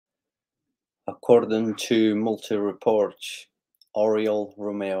According to multi reports, ORIOL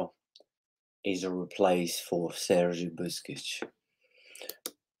ROMEU is a replace for Sergio Busquets.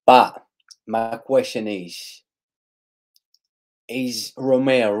 But my question is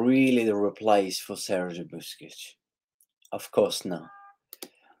Romeu really the replace for Sergio Busquets? Of course not.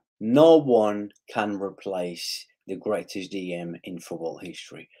 No one can replace the greatest DM in football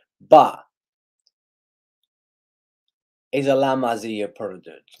history. But is a La MASIA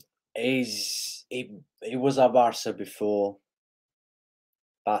product. He was at Barça before,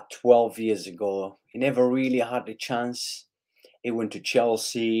 about 12 years ago. He never really had a chance. He went to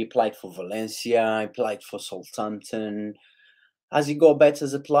Chelsea, played for Valencia, he played for Southampton. Has he got better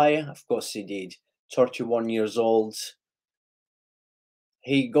as a player? Of course he did. 31 years old.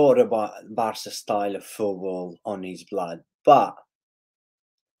 He got a Barca style of football on his blood, but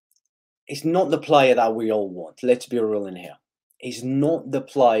it's not the player that we all want. Let's be real in here. He's not the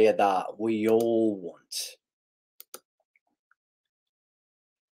player that we all want.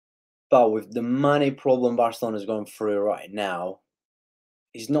 But with the money problem Barcelona is going through right now,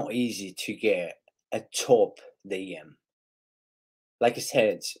 it's not easy to get a top DM. Like I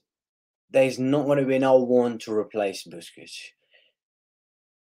said, there's not going to be no one to replace Busquets.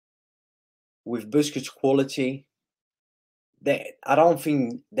 With Busquets' quality, I don't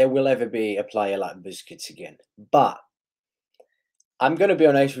think there will ever be a player like Busquets again. But I'm going to be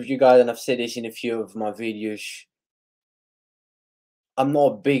honest with you guys, and I've said this in a few of my videos. I'm not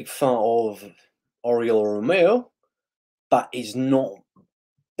a big fan of ORIOL ROMEU, but he's not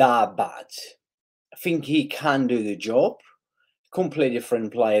that bad. I think he can do the job. Completely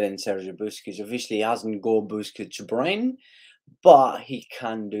different player than Sergio Busquets. Obviously, he hasn't got Busquets' brain, but he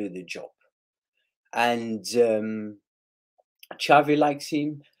can do the job. And Xavi likes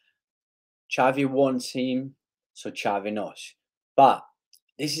him. Xavi wants him, so Xavi knows. But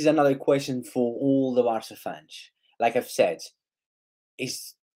this is another question for all the Barca fans. Like I've said,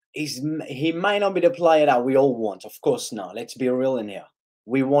 he might not be the player that we all want. Of course not. Let's be real in here.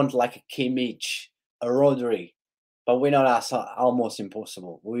 We want like a Kimmich, a Rodri, but we know that's almost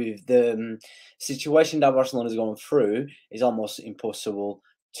impossible. With the situation that Barcelona is going through, it's almost impossible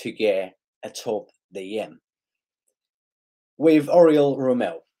to get a top DM. With ORIOL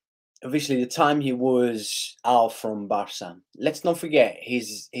ROMEU, obviously the time he was out from Barca, let's not forget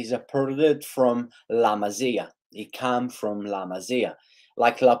he's a product from La MASIA. He came from La MASIA.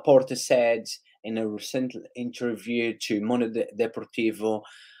 Like Laporte said in a recent interview to Mondo Deportivo,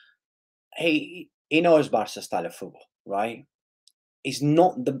 he knows Barca style of football, right? He's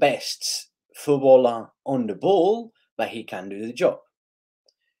not the best footballer on the ball, but he can do the job.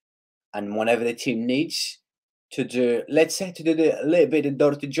 And whenever the team needs to do, let's say, to do a little bit of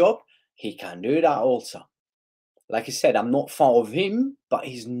dirty job, he can do that also. Like I said, I'm not fond of him, but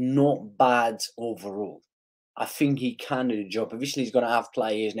he's not bad overall. I think he can do the job. Obviously, he's going to have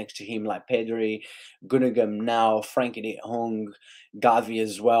players next to him like Pedri, Gundogan now, Frankie de Jong, Gavi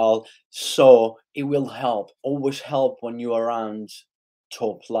as well. So it will help. Always help when you're around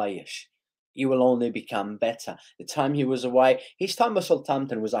top players. He will only become better. The time he was away, his time with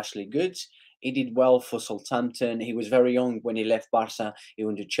Southampton was actually good. He did well for Southampton. He was very young when he left Barca. He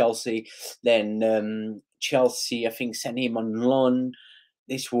went to Chelsea. Then Chelsea, I think, sent him on loan.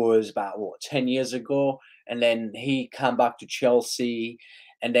 This was about, 10 years ago. And then he came back to Chelsea.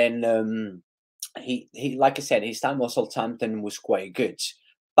 And then he like I said, his time with Southampton was quite good.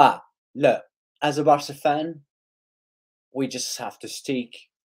 But look, as a Barca fan, we just have to stick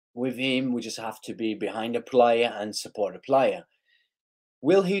with him. We just have to be behind the player and support the player.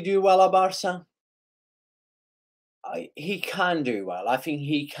 Will he do well at Barca? He can do well. I think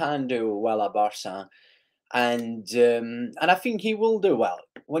he can do well at Barca, and I think he will do well.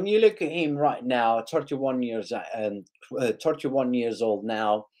 When you look at him right now, 31 years old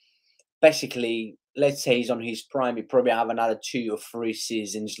now. Basically, let's say he's on his prime. He probably have another 2 or 3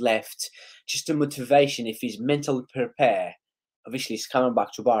 seasons left. Just the motivation, if he's mentally prepared. Obviously, he's coming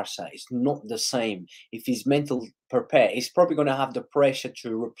back to Barca. It's not the same. If he's mentally prepared, he's probably going to have the pressure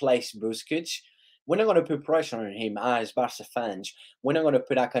to replace Busquets. We're not going to put pressure on him as Barca fans. We're not going to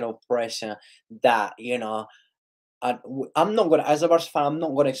put that kind of pressure that, I'm not going to, as a Barca fan, I'm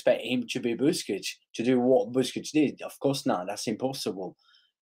not going to expect him to be Busquets, to do what Busquets did. Of course not. That's impossible.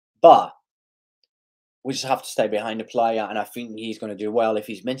 But we just have to stay behind the player, and I think he's going to do well if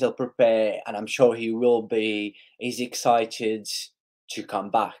he's mentally prepared, and I'm sure he will be. He's excited to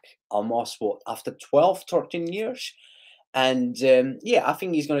come back almost, after 12, 13 years? And yeah, I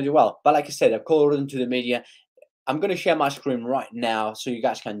think he's going to do well. But like I said, according to the media, I'm going to share my screen right now so you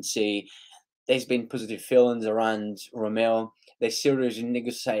guys can see. there's been positive feelings around Romeu. There's serious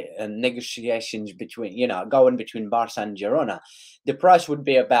negotiations between, going between Barça and Girona. The price would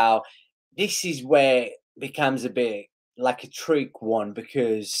be about, this is where it becomes a bit like a trick one,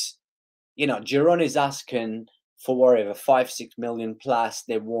 because, Girona is asking for whatever, 5-6 million plus.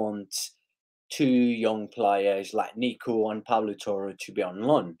 They want two young players like Nico and Pablo Toro to be on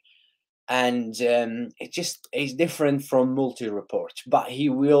loan. And it just is different from multi reports, but he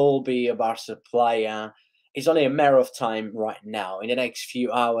will be a Barca player. It's only a matter of time right now. In the next few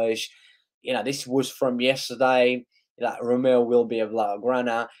hours, this was from yesterday, that Romeu will be a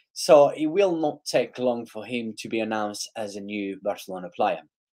Blaugrana. So it will not take long for him to be announced as a new Barcelona player.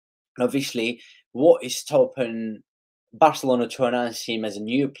 And obviously, what is stopping Barcelona to announce him as a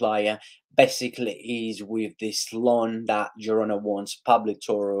new player basically is with this loan that Girona wants, Pablo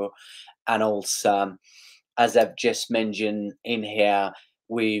Toro, and also, as I've just mentioned in here,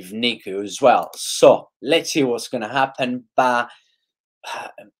 with Nico as well. So let's see what's going to happen. But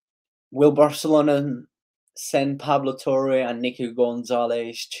will Barcelona send Pablo Torre and Nico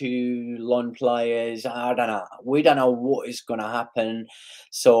Gonzalez to loan players? I don't know. We don't know what is going to happen.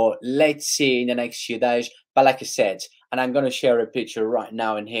 So let's see in the next few days. But like I said, and I'm going to share a picture right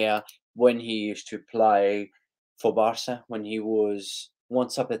now in here when he used to play for Barca, when he was,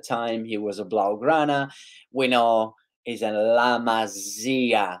 once upon a time, he was a Blaugrana. We know he's a La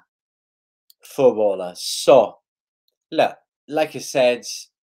Masia footballer. So, look, like I said,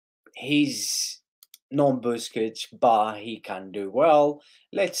 he's non-Busquets, but he can do well.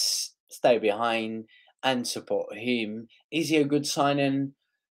 Let's stay behind and support him. Is he a good signing?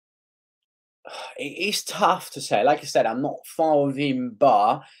 It's tough to say. Like I said, I'm not far with him,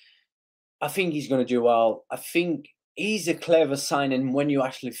 but I think he's going to do well. I think he's a clever signing when you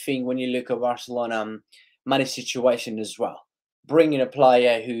actually think, when you look at Barcelona money situation as well. Bringing a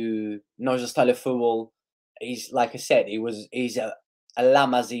player who knows the style of football. He's, like I said, he's a La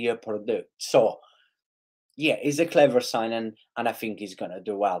Masia product. So, yeah, he's a clever signing, and I think he's going to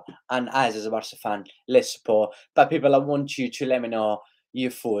do well. And as a Barca fan, let's support. But people, I want you to let me know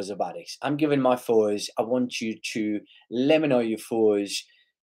your thoughts about this. I'm giving my thoughts. I want you to let me know your thoughts.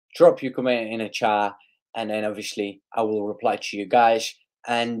 Drop your comment in a chat, and then obviously I will reply to you guys.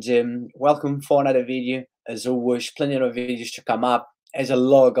 And welcome for another video. As always, plenty of videos to come up. There's a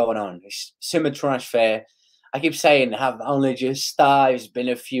lot going on. It's summer transfer. I keep saying I've only just started. It's been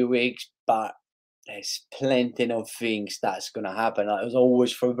a few weeks, but there's plenty of things that's going to happen. As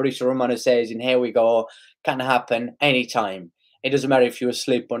always, FABRIZIO Romano says, and here we go, can happen anytime. It doesn't matter if you're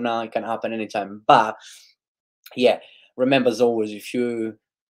asleep or not, it can happen anytime. But yeah, remember, as always, if you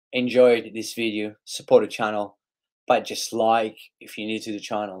enjoyed this video, support the channel by just like, if you're new to the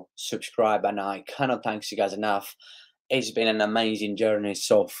channel, subscribe, and I cannot thank you guys enough. It's been an amazing journey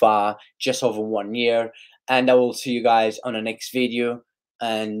so far, just over 1 year, and I will see you guys on the next video.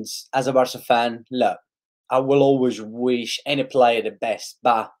 And as a Barca fan, look, I will always wish any player the best,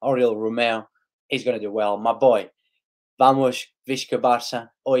 but ORIOL ROMEU is going to do well. My boy, vamos, Visca Barça,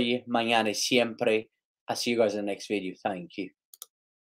 hoy, mañana y siempre. I'll see you guys in the next video. Thank you.